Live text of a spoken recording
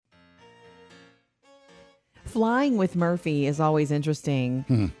Flying with Murphy is always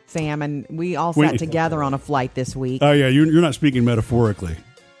interesting, Sam, and we all sat together on a flight this week. Oh, yeah, you're not speaking metaphorically.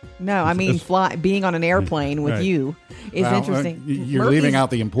 No, I mean being on an airplane with you is interesting. You're leaving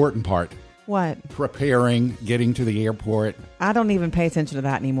out the important part. What? Preparing, getting to the airport. I don't even pay attention to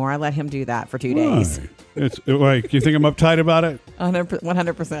that anymore. I let him do that for 2 days. It's like, you think I'm uptight about it?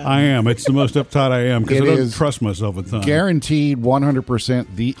 100%. I am. It's the most uptight I am because I don't trust myself at times. Guaranteed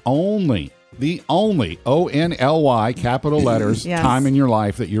 100% the only ONLY capital letters time in your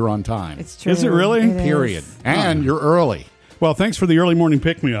life that you're on time. It's true. Is it really? Period. And you're early. Well, thanks for the early morning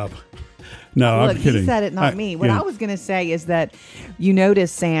pick-me-up. No, Look, I'm kidding. He said it, not me. What I was going to say is that you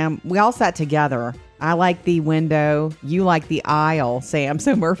notice, Sam, we all sat together. I like the window. You like the aisle, Sam.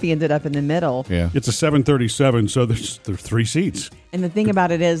 So Murphy ended up in the middle. Yeah. It's a 737, so there's 3 seats. And the thing about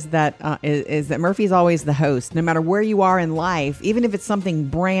it is that Murphy's always the host. No matter where you are in life, even if it's something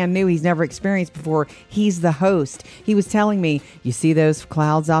brand new he's never experienced before, he's the host. He was telling me, you see those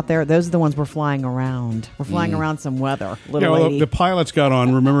clouds out there? Those are the ones we're flying around. We're flying around some weather, little lady. The pilots got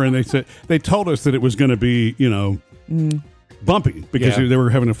on, remember, and they told us that it was going to be, bumpy because they were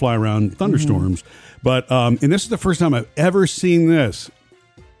having to fly around thunderstorms. But and this is the first time I've ever seen this.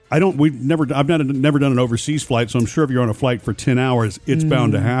 I've never done an overseas flight, so I'm sure if you're on a flight for 10 hours, it's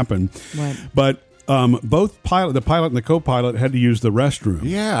bound to happen. Right. But both the pilot and the co-pilot had to use the restroom.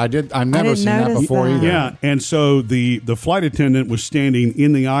 Yeah, I did. I've never seen that before either. Yeah, and so the flight attendant was standing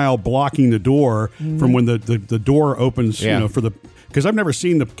in the aisle blocking the door from when the door opens, for the... Because I've never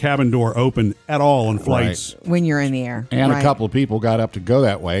seen the cabin door open at all on flights. Right. When you're in the air. And a couple of people got up to go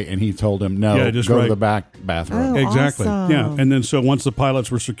that way, and he told them, no, go to the back bathroom. Oh, exactly. awesome. Yeah. And then so once the pilots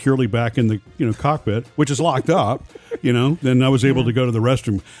were securely back in the cockpit, which is locked up, then I was able to go to the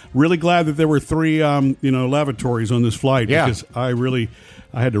restroom. Really glad that there were 3 lavatories on this flight because I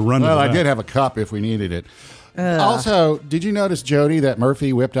had to run. Well, I did have a cup if we needed it. Also, did you notice, Jody, that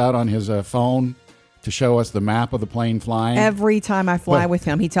Murphy whipped out on his phone to show us the map of the plane flying? Every time I fly with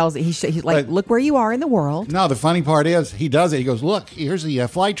him, he tells it. He's like, look where you are in the world. No, the funny part is he does it. He goes, look, here's the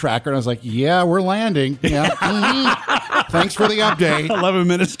flight tracker. And I was like, yeah, we're landing. Yeah. Thanks for the update. 11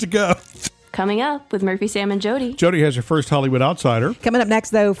 minutes to go. Coming up with Murphy, Sam, and Jody. Jody has your first Hollywood Outsider. Coming up next,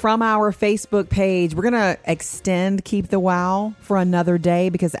 though, from our Facebook page, we're going to extend Keep the Wow for another day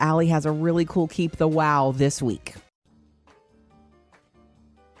because Allie has a really cool Keep the Wow this week.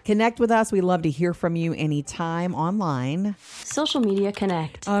 Connect with us. We love to hear from you anytime online. Social Media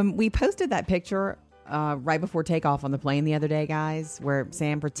Connect. We posted that picture right before takeoff on the plane the other day, guys, where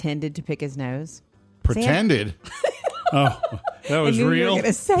Sam pretended to pick his nose. Pretended? Oh, that was real? real? You were going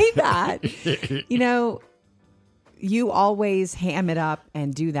to say that. You always ham it up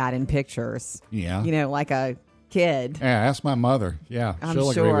and do that in pictures. Yeah. Like a kid. Yeah, ask my mother. Yeah,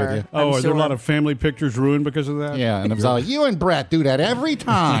 she'll agree with you. Oh, are there a lot of family pictures ruined because of that? Yeah, and it was like, you and Brett do that every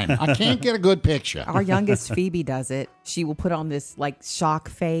time. I can't get a good picture. Our youngest Phoebe does it. She will put on this shock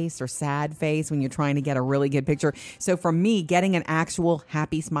face or sad face when you're trying to get a really good picture. So for me, getting an actual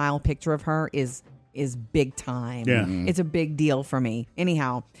happy smile picture of her is big time. Yeah. It's a big deal for me.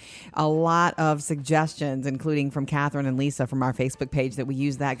 Anyhow, a lot of suggestions, including from Catherine and Lisa from our Facebook page, that we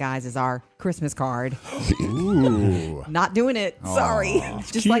use that, guys, as our Christmas card. Ooh. Not doing it. Sorry.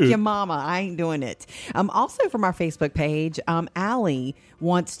 Just like your mama. I ain't doing it. Also from our Facebook page, Allie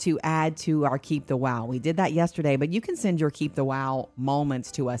wants to add to our Keep the Wow. We did that yesterday, but you can send your Keep the Wow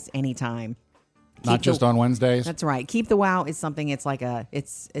moments to us anytime. Not just on Wednesdays? That's right. Keep the Wow is something, it's like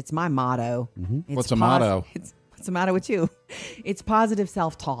it's my motto. Mm-hmm. What's a motto? What's the matter with you? It's positive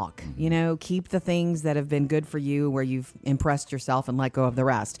self-talk. Keep the things that have been good for you where you've impressed yourself and let go of the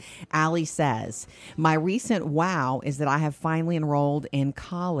rest. Allie says, my recent wow is that I have finally enrolled in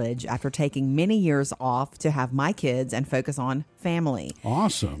college after taking many years off to have my kids and focus on family.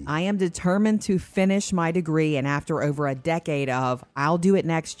 Awesome. I am determined to finish my degree, and after over a decade of I'll do it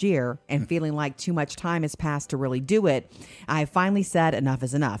next year and feeling like too much time has passed to really do it, I have finally said enough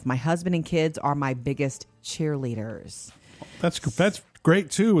is enough. My husband and kids are my biggest cheerleaders. That's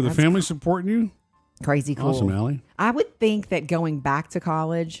great too, with the family supporting you. Crazy cool. Awesome, Allie. I would think that going back to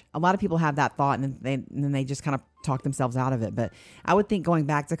college, a lot of people have that thought and then they just kind of talk themselves out of it. But I would think going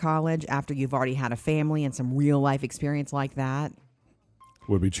back to college after you've already had a family and some real life experience like that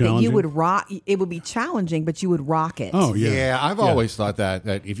would be challenging. You would rock. It would be challenging, but you would rock it. Oh yeah. Yeah, I've always thought that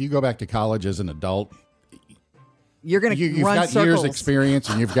if you go back to college as an adult, you're going to You've run got circles. years experience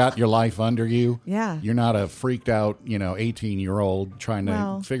and you've got your life under you. Yeah. You're not a freaked out, 18-year-old trying to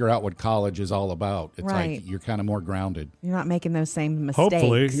Well, figure out what college is all about. It's right. like you're kind of more grounded. You're not making those same mistakes.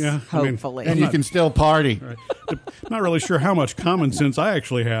 Hopefully, yeah. I mean, Hopefully. And you can still party. Not really sure how much common sense I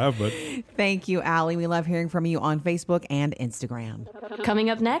actually have, but Thank you, Allie. We love hearing from you on Facebook and Instagram. Coming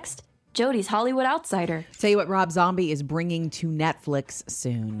up next, Jody's Hollywood Outsider. Tell you what Rob Zombie is bringing to Netflix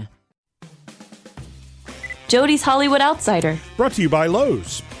soon. Jody's Hollywood Outsider. brought to you by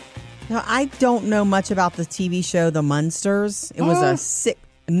Lowe's. Now, I don't know much about the TV show The Munsters. It was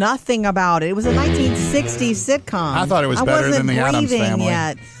nothing about it. It was a 1960s sitcom. I thought it was better wasn't than The Addams breathing Family.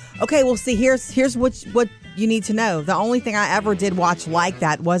 Yet. Okay, well, see, here's what you need to know. The only thing I ever did watch like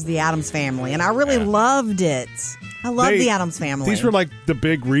that was The Addams Family, and I really loved it. I loved The Addams Family. These were like the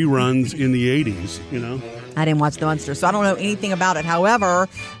big reruns in the 80s, I didn't watch The Munsters, so I don't know anything about it. However,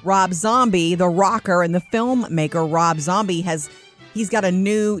 Rob Zombie, the rocker and the filmmaker Rob Zombie, he's got a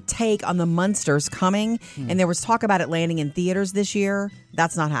new take on The Munsters coming, and there was talk about it landing in theaters this year.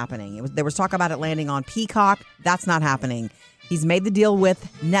 That's not happening. There was talk about it landing on Peacock. That's not happening. He's made the deal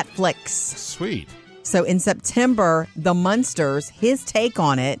with Netflix. Sweet. So in September, The Munsters, his take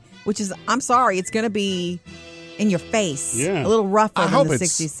on it, which is, I'm sorry, it's going to be in your face. Yeah. A little rougher I than hope the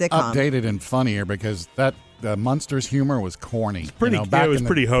it's 60s sitcom. updated and funnier because the Munsters humor was corny. pretty- back it was in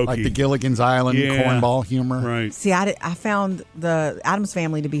pretty hokey. Like the Gilligan's Island Yeah. cornball humor. Right. See, I found the Addams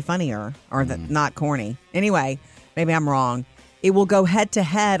Family to be funnier, or not corny. Anyway, maybe I'm wrong. It will go head to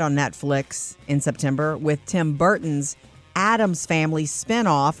head on Netflix in September with Tim Burton's Addams Family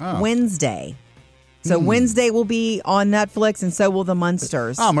spinoff Wednesday. So Wednesday will be on Netflix, and so will The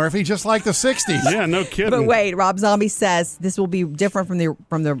Munsters. Oh, Murphy, just like the 60s. Yeah, no kidding. But wait, Rob Zombie says this will be different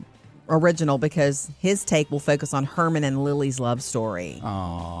from the original because his take will focus on Herman and Lily's love story.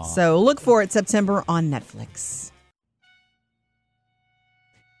 Aww. So look for it September on Netflix.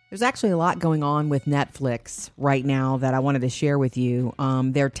 There's actually a lot going on with Netflix right now that I wanted to share with you.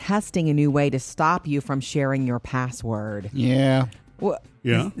 They're testing a new way to stop you from sharing your password. Yeah. What,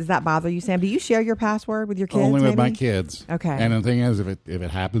 Yeah. Does that bother you, Sam? Do you share your password with your kids? Only with my maybe? kids. Okay. And the thing is, if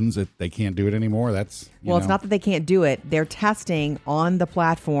it happens that they can't do it anymore, that's Well, it's not that they can't do it. They're testing on the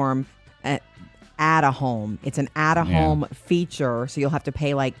platform Add a Home. It's an Add a Home feature, so you'll have to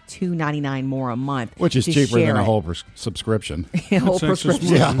pay like $2.99 more a month, which is to cheaper than share a it. whole subscription. A whole That's extra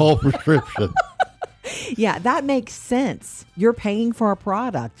prescription. Yeah, a whole prescription. Yeah, that makes sense. You're paying for a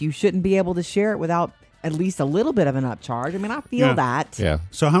product. You shouldn't be able to share it without at least a little bit of an upcharge. I mean, I feel Yeah. that. Yeah.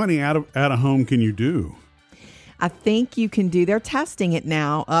 So how many out of home can you do? I think you can do. They're testing it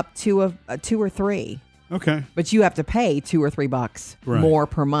now up to a 2 or 3. Okay. But you have to pay $2 or $3 Right. more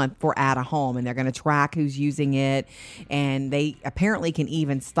per month for Add a Home, and they're going to track who's using it, and they apparently can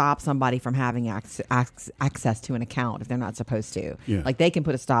even stop somebody from having access to an account if they're not supposed to. Yeah. Like they can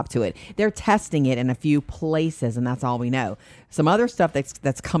put a stop to it. They're testing it in a few places, and that's all we know. Some other stuff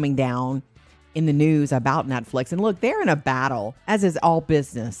that's coming down in the news about Netflix, and look, they're in a battle, as is all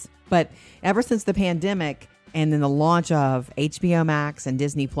business. But ever since the pandemic and then the launch of HBO Max and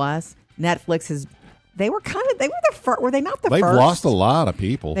Disney Plus, Netflix has. They were the first. Were they not the They've first? lost a lot of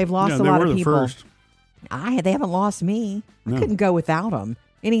people. They've lost Yeah, a they lot were of the people. first. They haven't lost me. I couldn't go without them.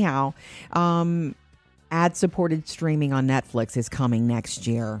 Anyhow, ad-supported streaming on Netflix is coming next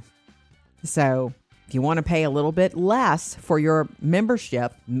year. So if you want to pay a little bit less for your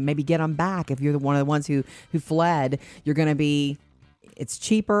membership, maybe get them back. If you're one of the ones who fled, you're going to be. It's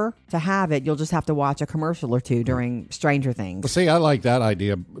cheaper to have it. You'll just have to watch a commercial or two during Stranger Things. Well, see, I like that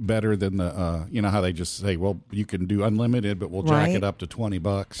idea better than the, how they just say, well, you can do unlimited, but we'll jack Right. it up to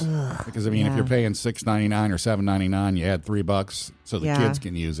 $20. Because if yeah. you're paying $6.99 or $7.99, you add $3 so the Yeah. kids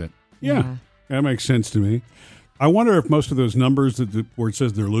can use it. Yeah. That makes sense to me. I wonder if most of those numbers where it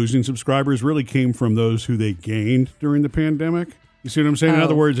says they're losing subscribers really came from those who they gained during the pandemic. You see what I'm saying? In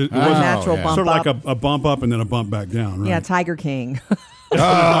other words, it was natural yeah. bump sort of like up. a bump up and then a bump back down, right? Yeah, Tiger King.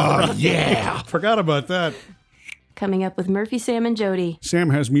 Oh, yeah. Forgot about that. Coming up with Murphy, Sam, and Jody.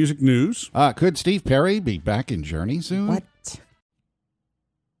 Sam has music news. Could Steve Perry be back in Journey soon? What?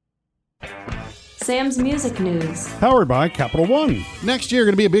 Sam's music news. Powered by Capital One. Next year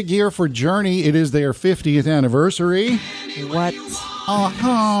going to be a big year for Journey. It is their 50th anniversary. What?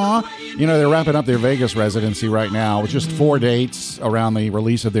 Uh-huh. They're wrapping up their Vegas residency right now with just 4 dates around the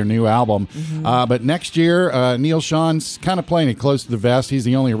release of their new album. But next year, Neil Sean's kind of playing it close to the vest. He's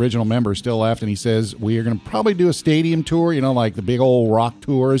the only original member still left, and he says, we are going to probably do a stadium tour, like the big old rock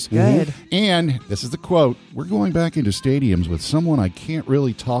tours. Good. And this is the quote, we're going back into stadiums with someone I can't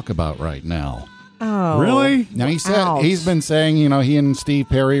really talk about right now. Oh, Really? Now he said ouch. he's been saying, he and Steve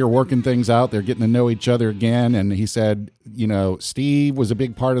Perry are working things out. They're getting to know each other again, and he said, Steve was a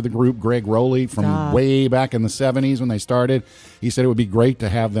big part of the group. Greg Rowley from way back in the '70s when they started. He said it would be great to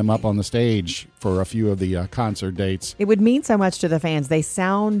have them up on the stage for a few of the concert dates. It would mean so much to the fans. They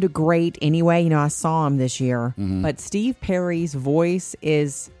sound great anyway. I saw him this year, but Steve Perry's voice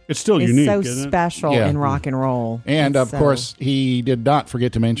is still unique, so isn't it? special Yeah. in rock and roll. And It's of so- course, he did not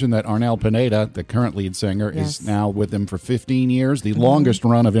forget to mention that Arnel Pineda, the current lead singer, Yes. is now with them for 15 years, the longest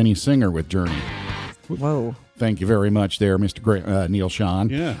run of any singer with Journey. whoa. Thank you very much there, Mr. Neil Sean.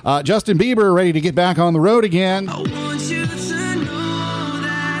 Yeah. Justin Bieber ready to get back on the road again.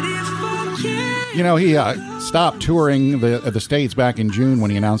 He stopped touring the States back in June when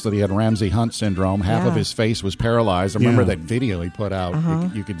he announced that he had Ramsay Hunt syndrome. Half of Yeah. his face was paralyzed. I remember Yeah. that video he put out.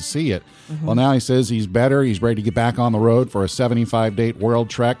 You could see it. Well, now he says he's better. He's ready to get back on the road for a 75-date world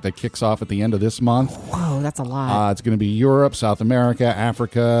trek that kicks off at the end of this month. Whoa, that's a lot. It's going to be Europe, South America,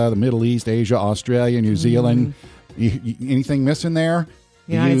 Africa, the Middle East, Asia, Australia, New Zealand. Anything missing there?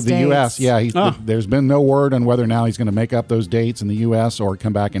 United The U.S. States. Yeah, there's been no word on whether now he's going to make up those dates in the U.S. or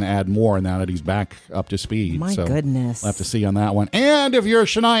come back and add more now that he's back up to speed. My goodness. We'll have to see on that one. And if you're a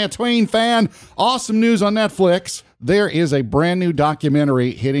Shania Twain fan, awesome news on Netflix. There is a brand new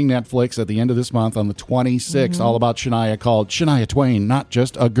documentary hitting Netflix at the end of this month on the 26th, all about Shania, called Shania Twain, Not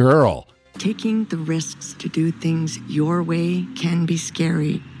Just a Girl. Taking the risks to do things your way can be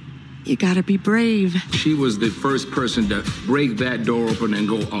scary. You gotta be brave. She was the first person to break that door open and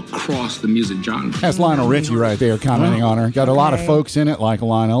go across the music genre. That's Lionel Richie right there commenting on her. Got a lot of folks in it like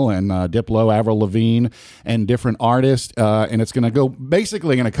Lionel and Diplo, Avril Lavigne, and different artists. And it's going to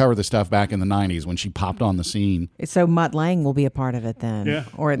basically going to cover the stuff back in the 90s when she popped on the scene. So Mutt Lang will be a part of it then. Yeah.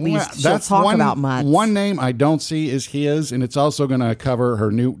 Or at least Well, she'll talk about Mutt. One name I don't see is his, and it's also going to cover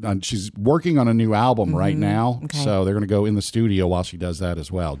her new. She's working on a new album right now, Okay. so they're going to go in the studio while she does that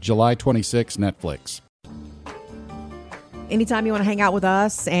as well. July 26th, Netflix. Anytime you want to hang out with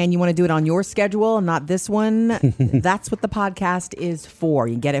us and you want to do it on your schedule and not this one, that's what the podcast is for.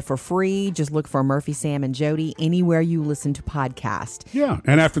 You can get it for free. Just look for Murphy, Sam, and Jody anywhere you listen to podcast. Yeah,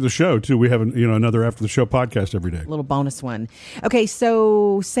 and after the show too, we have another after the show podcast every day. Little bonus one. Okay,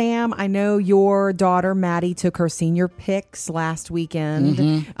 so Sam, I know your daughter Maddie took her senior pics last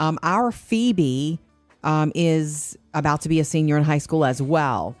weekend. Our Phoebe is about to be a senior in high school as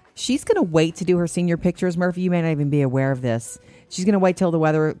well. She's going to wait to do her senior pictures. Murphy, you may not even be aware of this. She's going to wait till the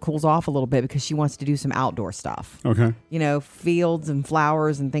weather cools off a little bit because she wants to do some outdoor stuff. Okay. Fields and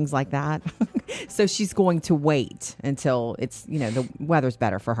flowers and things like that. So she's going to wait until it's, the weather's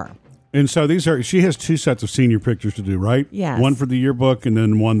better for her. And so she has two sets of senior pictures to do, right? Yes. One for the yearbook and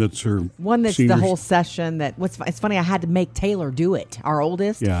then one that's her One that's seniors. the whole session. It's funny. I had to make Taylor do it, our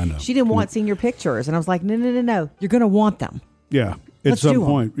oldest. Yeah, I know. She didn't want senior pictures, and I was like, no. You're going to want them. Yeah. At Let's some do 'em.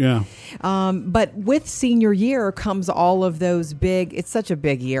 point, yeah. But with senior year comes all of those it's such a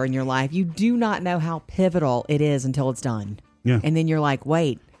big year in your life. You do not know how pivotal it is until it's done. Yeah. And then you're like,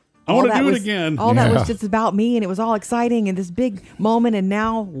 wait. I all wanna that do it was- again. All that Yeah. was just about me, and it was all exciting and this big moment, and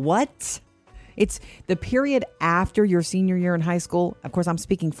now what? It's the period after your senior year in high school. Of course, I'm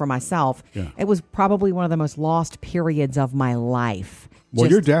speaking for myself. Yeah. It was probably one of the most lost periods of my life. Well,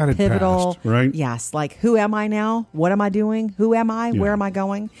 Just your dad had pivotal, passed, right? Yes. Like, who am I now? What am I doing? Who am I? Yeah. Where am I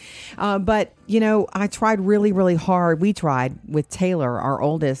going? But, I tried really, really hard. We tried with Taylor, our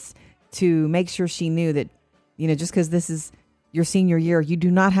oldest, to make sure she knew that, just because this is your senior year, you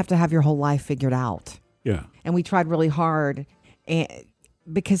do not have to have your whole life figured out. Yeah. And we tried really hard, and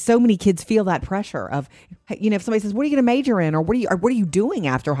because so many kids feel that pressure of, if somebody says, what are you going to major in? Or what are you doing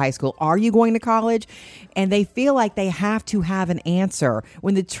after high school? Are you going to college? And they feel like they have to have an answer,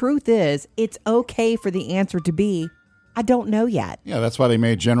 when the truth is it's okay for the answer to be, I don't know yet. Yeah, that's why they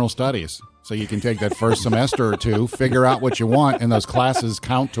made general studies. So you can take that first semester or two, figure out what you want, and those classes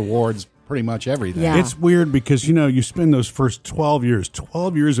count towards pretty much everything. Yeah. It's weird because, you spend those first 12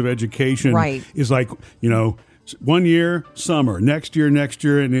 years of education Right. is like, 1 year, summer, next year,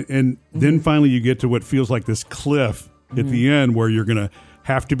 and then finally you get to what feels like this cliff at the end where you're going to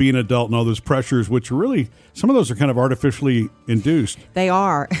have to be an adult and all those pressures, which really, some of those are kind of artificially induced. They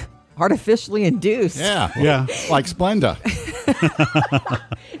are artificially induced. Yeah. Yeah. Like Splenda.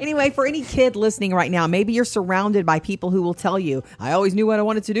 Anyway, for any kid listening right now, maybe you're surrounded by people who will tell you, I always knew what I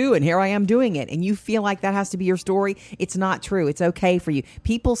wanted to do, and here I am doing it. And you feel like that has to be your story. It's not true. It's okay for you.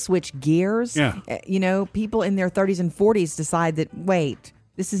 People switch gears. Yeah. People in their 30s and 40s decide that, wait,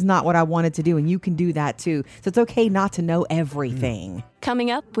 This is not what I wanted to do, and you can do that too. So it's okay not to know everything. Coming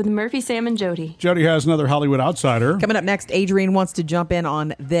up with Murphy, Sam, and Jody. Jody has another Hollywood Outsider. Coming up next, Adrian wants to jump in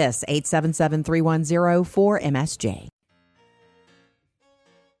on this, 877-310-4MSJ.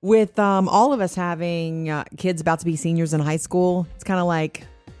 With all of us having kids about to be seniors in high school, it's kind of like,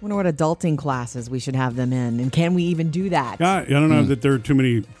 I wonder what adulting classes we should have them in, and can we even do that? I don't know that there are too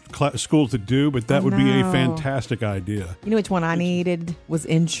many schools that do, but that would be a know. fantastic idea. You know which one I needed was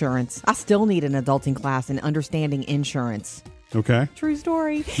insurance. I still need an adulting class in understanding insurance. Okay. True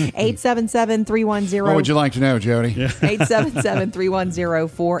story. 877-310. What would you like to know, Jody?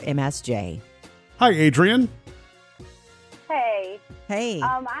 877-310-4MSJ. Hi, Adrian. Hey, Hey.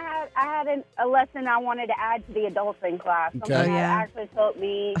 I had a lesson I wanted to add to the adulting class. Something Okay. Oh, yeah. that actually took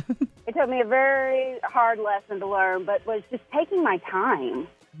me. It took me a very hard lesson to learn, but was just taking my time.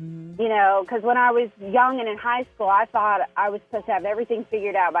 You know, because when I was young and in high school, I thought I was supposed to have everything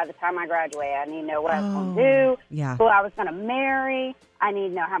figured out by the time I graduated. I need to know what I was going to do, yeah. who I was going to marry. I need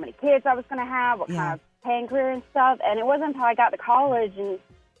to know how many kids I was going to have, what kind of paying career and stuff. And it wasn't until I got to college and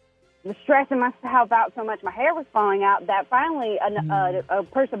was stressing myself out so much my hair was falling out that finally a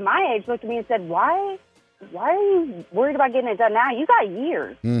person my age looked at me and said, why are you worried about getting it done now? You got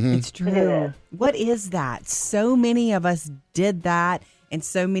years. It's do true. this. What is that? So many of us did that, and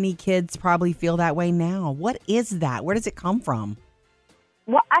so many kids probably feel that way now. What is that? Where does it come from?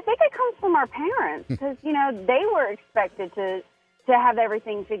 Well, I think it comes from our parents because, you know, they were expected to have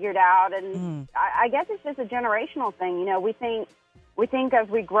everything figured out. And I guess it's just a generational thing. You know, we think as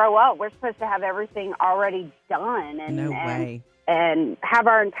we grow up, we're supposed to have everything already done and have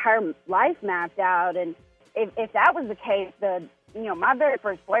our entire life mapped out. And if that was the case, my very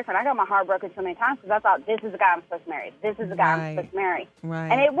first boyfriend, I got my heart broken so many times because I thought, this is the guy I'm supposed to marry. This is the guy I'm supposed to marry. Right.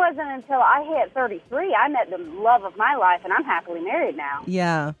 And it wasn't until I hit 33, I met the love of my life, and I'm happily married now.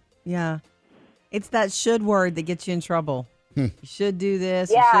 Yeah. It's that should word that gets you in trouble. You should do this.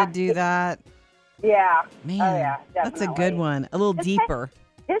 Yeah. You should do that. Yeah. Man, Oh, yeah, that's a good definitely. one. A little deeper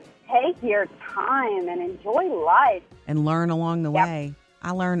Just take your time and enjoy life. and learn along the Yep. way.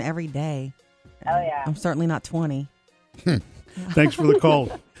 I learn every day. Oh, yeah. I'm certainly not 20. Thanks for the call.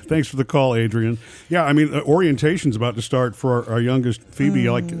 Thanks for the call, Adrian. Yeah, I mean, orientation's about to start for our youngest Phoebe.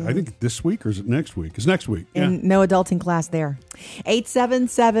 I think this week, or is it next week? It's next week. Yeah. And no adulting class there.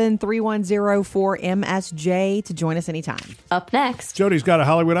 877-310-4MSJ to join us anytime. Up next, Jody's got a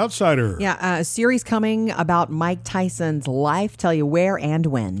Hollywood Outsider. Yeah, a series coming about Mike Tyson's life. Tell you where and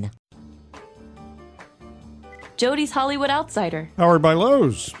when. Jody's Hollywood Outsider. Powered by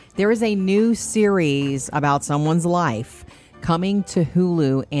Lowe's. There is a new series about someone's life coming to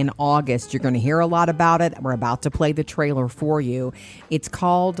Hulu in August. You're going to hear a lot about it. We're about to play the trailer for you. It's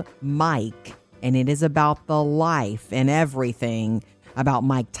called Mike, and it is about the life and everything about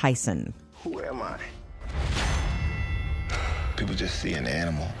Mike Tyson. Who am I? People just see an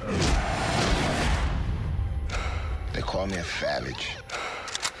animal. They call me a savage.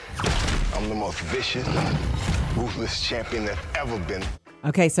 I'm the most vicious, ruthless champion that's ever been.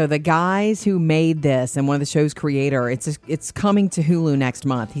 Okay, so the guys who made this and one of the show's creator, it's coming to Hulu next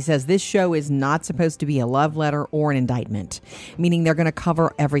month. He says this show is not supposed to be a love letter or an indictment, meaning they're going to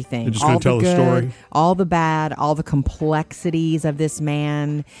cover everything. They're just going to tell the story. All the bad, all the complexities of this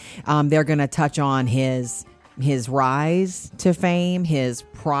man. They're going to touch on his rise to fame, his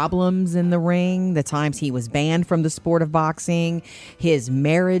problems in the ring, the times he was banned from the sport of boxing, his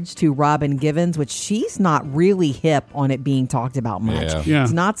marriage to Robin Givens, which she's not really hip on it being talked about much. Yeah.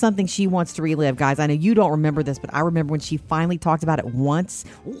 It's not something she wants to relive. Guys, I know you don't remember this, but I remember when she finally talked about it once.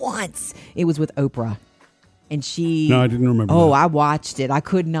 It was with Oprah. And she... No, I didn't remember Oh, that. I watched it. I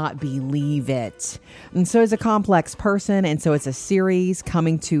could not believe it. And so it's a complex person, and so it's a series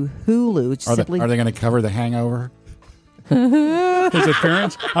coming to Hulu. Which Are simply, they going to cover The Hangover? His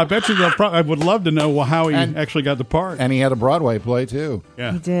appearance? I bet you I would love to know how he And- actually got the part. And he had a Broadway play, too.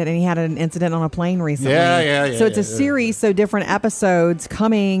 Yeah. He did, and he had an incident on a plane recently. Yeah, So it's a yeah. series, so different episodes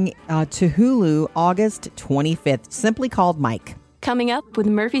coming to Hulu August 25th, simply called Mike. Coming up with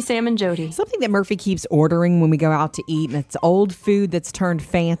Murphy, Sam, and Jody. Something that Murphy keeps ordering when we go out to eat, and it's old food that's turned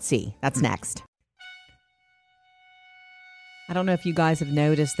fancy. That's next. I don't know if you guys have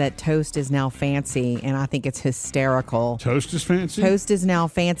noticed that toast is now fancy, and I think it's hysterical. Toast is fancy? Toast is now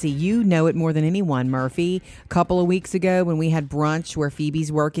fancy. You know it more than anyone, Murphy. A couple of weeks ago when we had brunch where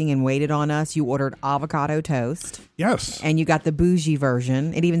Phoebe's working and waited on us, you ordered avocado toast. Yes. And you got the bougie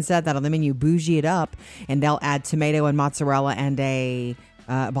version. It even said that on the menu, bougie it up, and they'll add tomato and mozzarella and a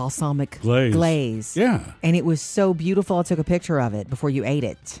balsamic Glaze. glaze. Yeah. And it was so beautiful. I took a picture of it before you ate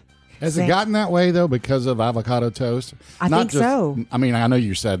it. Has it gotten that way, though, because of avocado toast? I think so. I mean, I know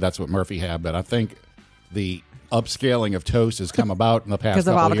you said that's what Murphy had, but I think the upscaling of toast has come about in the past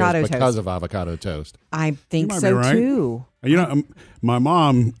couple of years because of avocado toast. I think You might so, be right. too. You know, my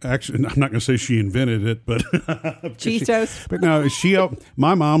mom actually, I'm not going to say she invented it, but Cheese toast? But no,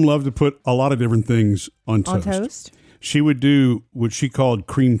 my mom loved to put a lot of different things on toast. On toast? She would do what she called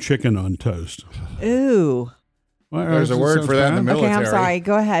cream chicken on toast. Ooh. Well, There's a word for that in the military. Okay, I'm sorry.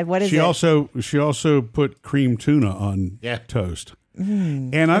 Go ahead. What is it? She also put cream tuna on toast.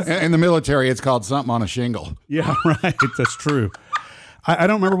 Mm. And in the military, it's called something on a shingle. Yeah, right. That's true. I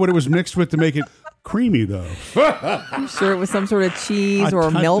don't remember what it was mixed with to make it creamy, though. I'm sure it was some sort of cheese or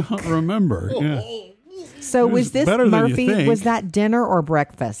milk. I don't remember. Yeah. So was this, better than you Murphy, think. was that dinner or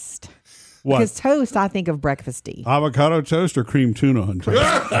breakfast? What? Because toast, I think of breakfasty. Avocado toast or cream tuna on toast?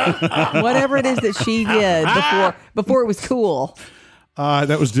 Whatever it is that she did before it was cool.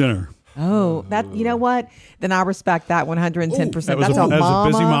 That was dinner. Oh, you know what? Then I respect that 110%. That was That's a a mama.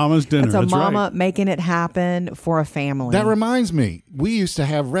 busy mama's dinner. That's a That's mama right. making it happen for a family. That reminds me, we used to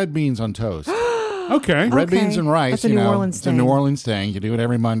have red beans on toast. Okay. Red beans and rice. That's a New Orleans it's a thing. New Orleans thing. You do it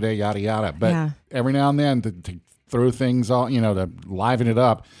every Monday, yada, yada. But Yeah. every now and then to throw things all, to liven it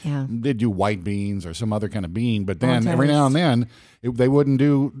up, Yeah. they'd do white beans or some other kind of bean. But then On every now toast. and then, they wouldn't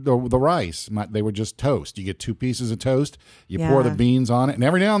do the rice. They would just toast. You get 2 pieces of toast, you pour the Yeah. beans on it. And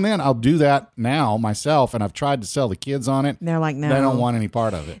every now and then, I'll do that now myself. And I've tried to sell the kids on it. They're like, no. They don't want any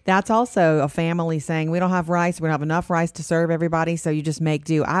part of it. That's also a family saying, we don't have rice. We don't have enough rice to serve everybody, so you just make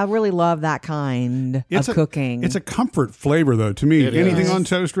do. I really love that kind of cooking. It's a comfort flavor, though. To me, It anything is. on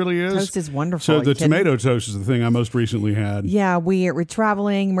toast really is. Toast is wonderful. So Are the you kidding? tomato toast is the thing I most recently had. Yeah, we're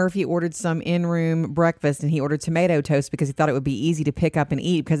traveling. Murphy ordered some in-room breakfast, and he ordered tomato toast because he thought it would be easy to pick up and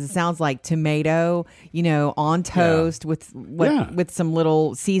eat because it sounds like tomato, on toast with some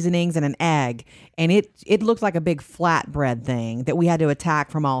little seasonings and an egg. And it looked like a big flatbread thing that we had to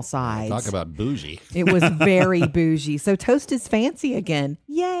attack from all sides. Talk about bougie. It was very bougie. So toast is fancy again.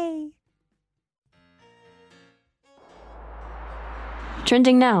 Yay.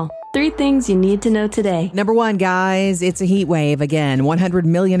 Trending now. 3 things you need to know today. Number 1, guys, it's a heat wave again. 100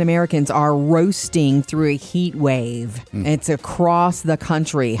 million Americans are roasting through a heat wave. It's across the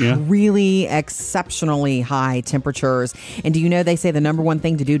country. Yeah. Really exceptionally high temperatures. And do you know they say the number 1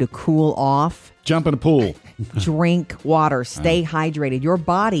 thing to do to cool off? Jump in a pool. Drink water. Stay hydrated. Your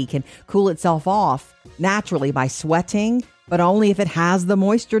body can cool itself off naturally by sweating, but only if it has the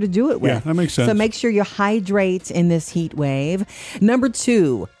moisture to do it with. Yeah, that makes sense. So make sure you hydrate in this heat wave. Number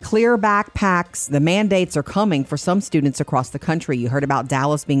 2, clear backpacks. The mandates are coming for some students across the country. You heard about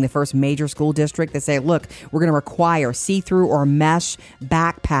Dallas being the first major school district that say, look, we're going to require see-through or mesh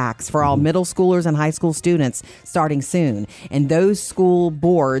backpacks for all middle schoolers and high school students starting soon. And those school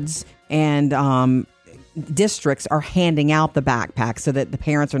boards and districts are handing out the backpacks so that the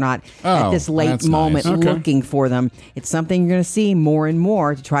parents are not at this late that's moment nice. Okay. looking for them. It's something you're going to see more and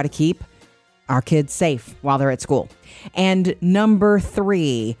more to try to keep our kids safe while they're at school. And number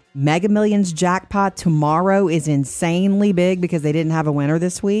 3, Mega Millions jackpot tomorrow is insanely big because they didn't have a winner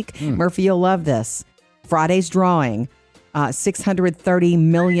this week. Murphy, you'll love this. Friday's drawing. $630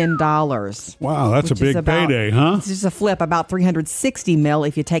 million. Wow, that's a which is big about- payday, huh? It's just a flip, about $360 million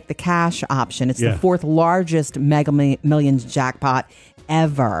if you take the cash option. It's Yeah. the 4th largest Mega Millions jackpot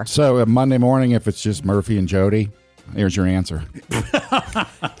ever. So Monday morning, if it's just Murphy and Jody, here's your answer.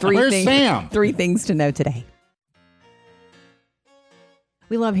 Where's Sam? 3 things to know today.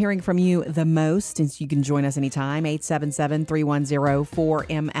 We love hearing from you the most, and you can join us anytime,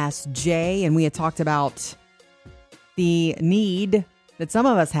 877-310-4MSJ. And we had talked about the need that some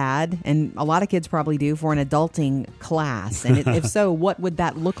of us had, and a lot of kids probably do, for an adulting class. And if so, what would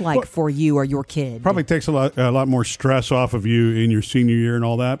that look like for you or your kid? Probably takes a lot more stress off of you in your senior year and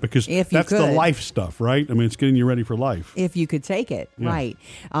all that because If you that's the could. life stuff, right? I mean, it's getting you ready for life. If you could take it, Yeah. right.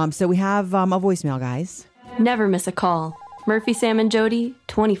 So we have a voicemail, guys. Never miss a call. Murphy, Sam, and Jody,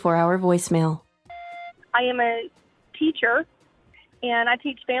 24-hour voicemail. I am a teacher, and I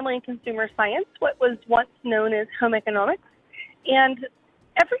teach family and consumer science, what was once known as home economics. And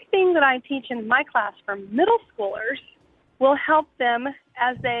everything that I teach in my class from middle schoolers will help them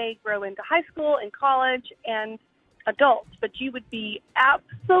as they grow into high school and college and adults. But you would be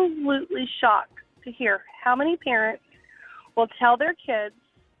absolutely shocked to hear how many parents will tell their kids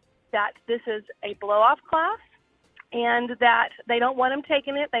that this is a blow-off class and that they don't want them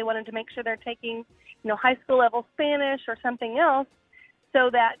taking it. They want them to make sure they're taking, high school level Spanish or something else so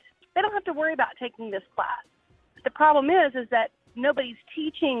that they don't have to worry about taking this class. The problem is that nobody's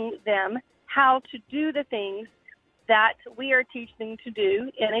teaching them how to do the things that we are teaching to do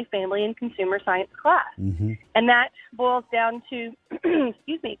in a family and consumer science class. And that boils down to,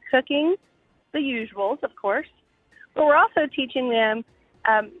 cooking, the usuals, of course. But we're also teaching them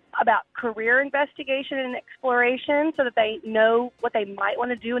about career investigation and exploration so that they know what they might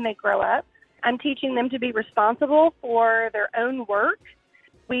want to do when they grow up. I'm teaching them to be responsible for their own work.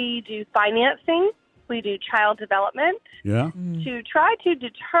 We do financing. We do child development to try to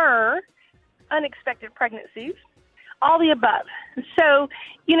deter unexpected pregnancies, all the above. So,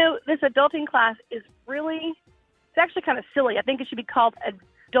 this adulting class is it's actually kind of silly. I think it should be called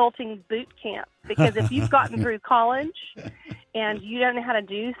adulting boot camp, because if you've gotten through college and you don't know how to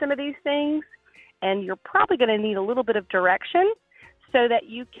do some of these things, and you're probably going to need a little bit of direction so that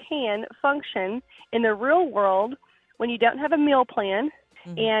you can function in the real world when you don't have a meal plan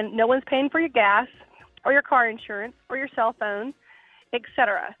and no one's paying for your gas or your car insurance or your cell phone,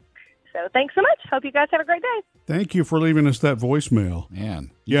 etc. So thanks so much. Hope you guys have a great day. Thank you for leaving us that voicemail.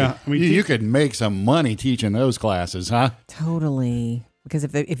 Man. Yeah. You could make some money teaching those classes, huh? Totally. Because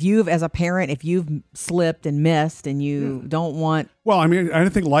if you've, as a parent, if you've slipped and missed and you don't want... Well, I don't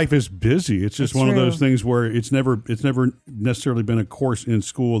think life is busy. It's just one of those things where it's never necessarily been a course in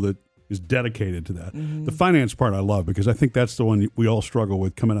school that is dedicated to that. The finance part I love, because I think that's the one we all struggle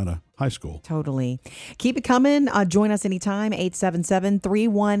with coming out of high school. Totally. Keep it coming. Join us anytime,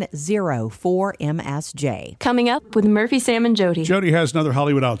 877-310-4MSJ. Coming up with Murphy, Sam, and Jody. Jody has another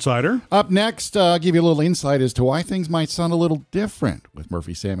Hollywood Outsider. Up next, I'll give you a little insight as to why things might sound a little different with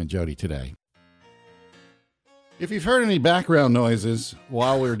Murphy, Sam, and Jody today. If you've heard any background noises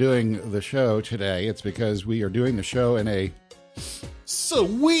while we're doing the show today, it's because we are doing the show in a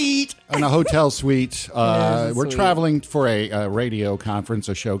hotel suite. We're traveling for a radio conference,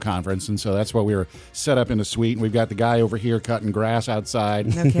 a show conference, and so that's why we were set up in a suite. And we've got the guy over here cutting grass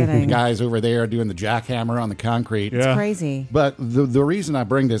outside. No kidding. The guys over there doing the jackhammer on the concrete. It's crazy. But the reason I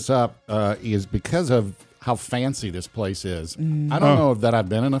bring this up is because of how fancy this place is. I don't know that I've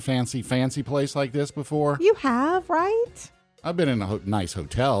been in a fancy place like this before. You have, right? I've been in nice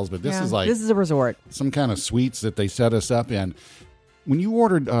hotels, but this is this is a resort. Some kind of suites that they set us up in. When you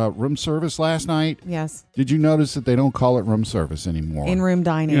ordered room service last night, yes, did you notice that they don't call it room service anymore? In-room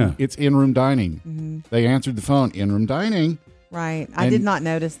dining. Yeah. It's in-room dining. They answered the phone, in-room dining. Right. I did not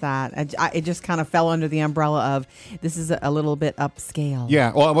notice that. It just kind of fell under the umbrella of this is a little bit upscale.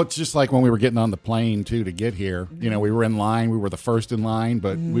 Yeah. Well, it's just like when we were getting on the plane, too, to get here. We were in line. We were the first in line,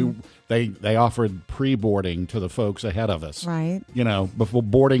 but they offered pre-boarding to the folks ahead of us. Right.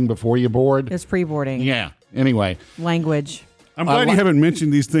 Before you board. There's pre-boarding. Yeah. Anyway. Language. I'm glad you haven't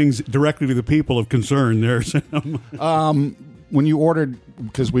mentioned these things directly to the people of concern there, Sam. When you ordered,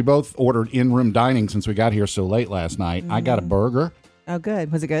 because we both ordered in-room dining since we got here so late last night, I got a burger. Oh,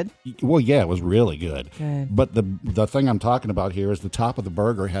 good. Was it good? Well, yeah, it was really good. Good. But the thing I'm talking about here is the top of the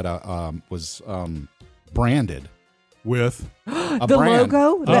burger had was branded with a the brand.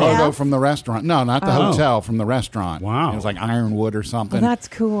 logo. The logo from the restaurant. No, not the hotel, from the restaurant. Wow, it was like Ironwood or something. Oh, that's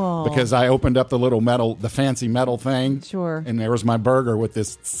cool. Because I opened up the fancy metal thing. Sure. And there was my burger with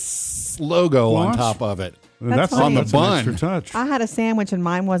this logo on top of it. That's on the bun. An extra touch. I had a sandwich and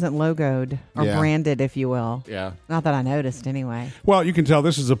mine wasn't logoed or branded, if you will. Yeah. Not that I noticed anyway. Well, you can tell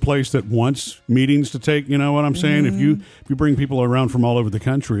this is a place that wants meetings to take. You know what I'm saying? If you bring people around from all over the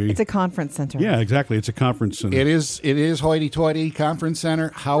country, it's a conference center. Yeah, exactly. It's a conference center. It is hoity-toity conference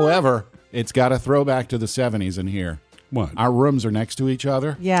center. However, it's got a throwback to the 70s in here. What? Our rooms are next to each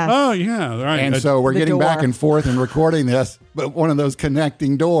other. Yes. Oh, yeah. Right. And so we're getting back and forth and recording this, but one of those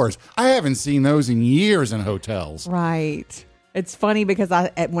connecting doors. I haven't seen those in years in hotels. Right. It's funny because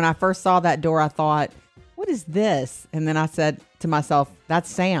when I first saw that door, I thought, what is this? And then I said to myself, that's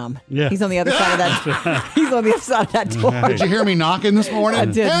Sam. Yeah. He's on the other side of that. He's on the other side of that door. Did you hear me knocking this morning? I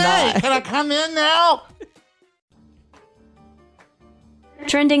did not. Can I come in now?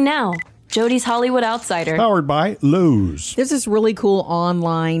 Trending now. Jody's Hollywood Outsider. Powered by Lowe's. There's this really cool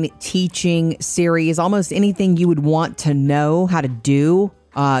online teaching series. Almost anything you would want to know how to do.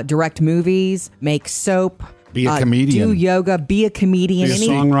 Direct movies, make soap. Be a comedian. Do yoga. Be a comedian. Be a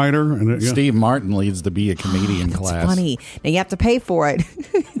songwriter. And, Steve Martin leads the Be a Comedian class. It's funny. Now you have to pay for it.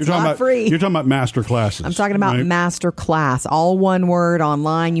 It's not free. You're talking about master classes. I'm talking about master class. All one word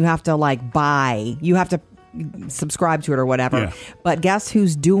online. You have to buy. You have to subscribe to it or whatever. Yeah. But guess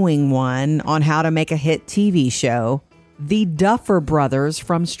who's doing one on how to make a hit TV show? The Duffer Brothers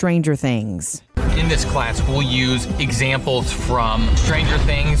from Stranger Things. In this class, we'll use examples from Stranger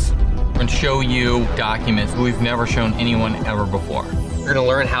Things and show you documents we've never shown anyone ever before. You're going to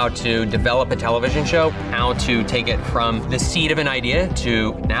learn how to develop a television show, how to take it from the seed of an idea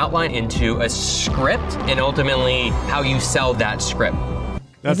to an outline into a script, and ultimately how you sell that script.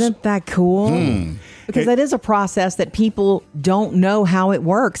 Isn't that cool? Because that is a process that people don't know how it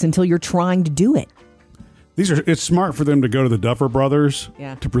works until you're trying to do it. It's smart for them to go to the Duffer Brothers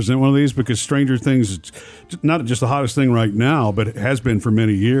to present one of these, because Stranger Things is not just the hottest thing right now, but it has been for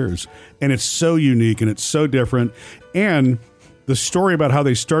many years. And it's so unique and it's so different. And the story about how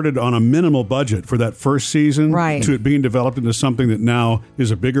they started on a minimal budget for that first season to it being developed into something that now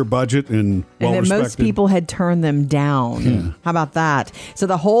is a bigger budget and well-respected. And that most people had turned them down. Yeah. How about that? So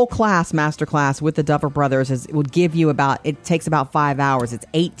the whole master class with the Duffer Brothers would give you it takes about 5 hours. It's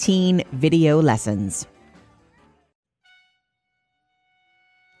 18 video lessons.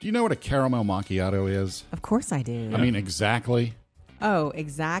 Do you know what a caramel macchiato is? Of course I do. I mean, exactly. Oh,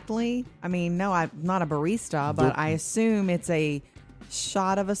 exactly. I mean, no, I'm not a barista, but I assume it's a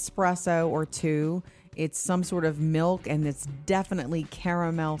shot of espresso or two. It's some sort of milk, and it's definitely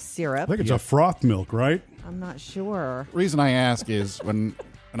caramel syrup. I think it's a froth milk, right? I'm not sure. The reason I ask is when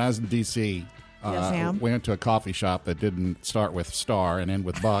I was in D.C., Sam? we went to a coffee shop that didn't start with Star and end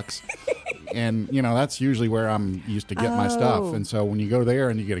with Bucks. And, that's usually where I'm used to get my stuff. And so when you go there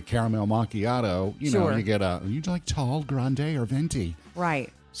and you get a caramel macchiato, you get you like tall, grande, or venti?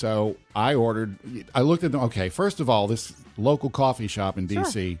 Right. So I looked at them. Okay, first of all, this local coffee shop in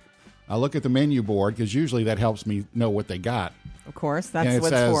D.C., I look at the menu board because usually that helps me know what they got. Of course, that's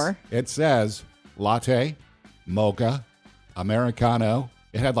what it's for. It says latte, mocha, Americano.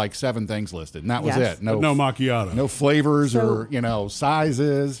 It had like 7 things listed, and that was it. No macchiato. No flavors or,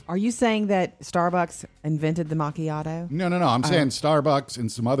 sizes. Are you saying that Starbucks invented the macchiato? No. I'm saying Starbucks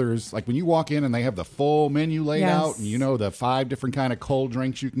and some others, like when you walk in and they have the full menu laid out, and the 5 different kind of cold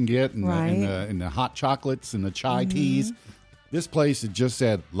drinks you can get, and the hot chocolates and the chai teas. This place, it just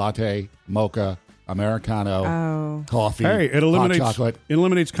said latte, mocha, Americano, coffee, hot chocolate. It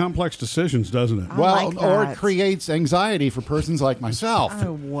eliminates complex decisions, doesn't it? Or it creates anxiety for persons like myself.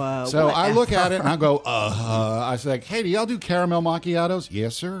 Oh, whoa. So I look at it and I go, I was like, hey, do y'all do caramel macchiatos?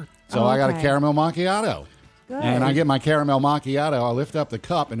 Yes, sir. So I got a caramel macchiato. Good. And I get my caramel macchiato. I lift up the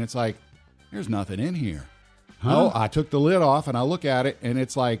cup and it's like, there's nothing in here. Huh? Oh, I took the lid off and I look at it and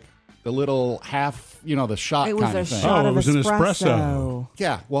it's like the little half, the shot kind of thing. It was a shot of espresso.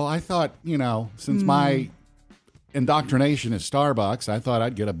 Yeah, well, I thought, since my indoctrination is Starbucks, I thought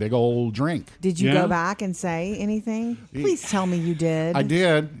I'd get a big old drink. Did you go back and say anything? Please tell me you did. I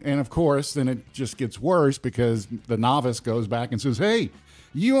did, and of course, then it just gets worse because the novice goes back and says, hey,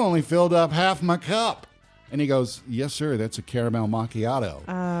 you only filled up half my cup. And he goes, yes, sir, that's a caramel macchiato.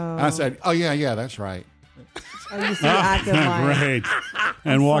 Oh. And I said, oh, yeah, that's right. Oh, you still acting like. Great.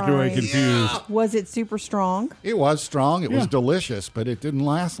 And walked away confused. Was it super strong? It was strong. It was delicious, but it didn't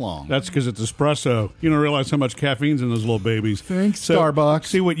last long. That's because it's espresso. You don't realize how much caffeine's in those little babies. Thanks, Starbucks.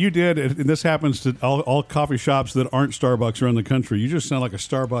 See what you did, and this happens to all coffee shops that aren't Starbucks around the country. You just sound like a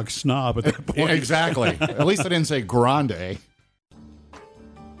Starbucks snob at that point. Exactly. At least I didn't say grande. Hey,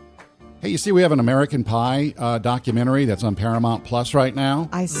 you see, we have an American Pie documentary that's on Paramount Plus right now.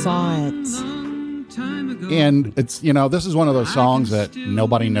 I saw it. And it's, this is one of those songs that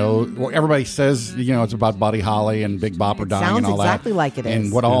nobody knows. Well, everybody says, it's about Buddy Holly and Big Bopper dying and all that. Sounds exactly like it is.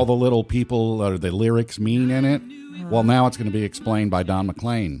 And what all the little people or the lyrics mean in it. Well, now it's going to be explained by Don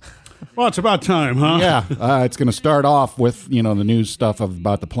McLean. Well, it's about time, huh? Yeah. It's going to start off with, the news stuff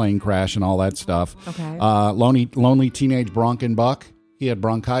about the plane crash and all that stuff. Okay. Lonely teenage Bronco Buck. He had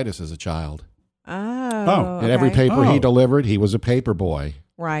bronchitis as a child. Oh. And every paper he delivered, he was a paper boy.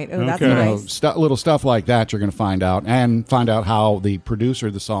 Right. Oh, that's Okay. nice. Little stuff like that you're going to find out. And find out how the producer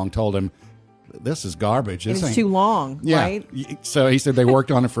of the song told him, this is garbage. This It's ain't-" too long, right? So he said they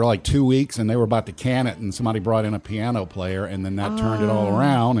worked on it for like 2 weeks and they were about to can it and somebody brought in a piano player and then that turned it all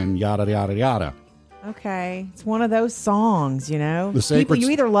around and yada, yada, yada. Okay. It's one of those songs, The People, Sacred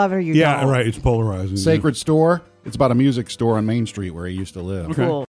you either love it or you don't. Yeah, right. It's polarizing. Sacred Store. It's about a music store on Main Street where he used to live. Okay. Cool.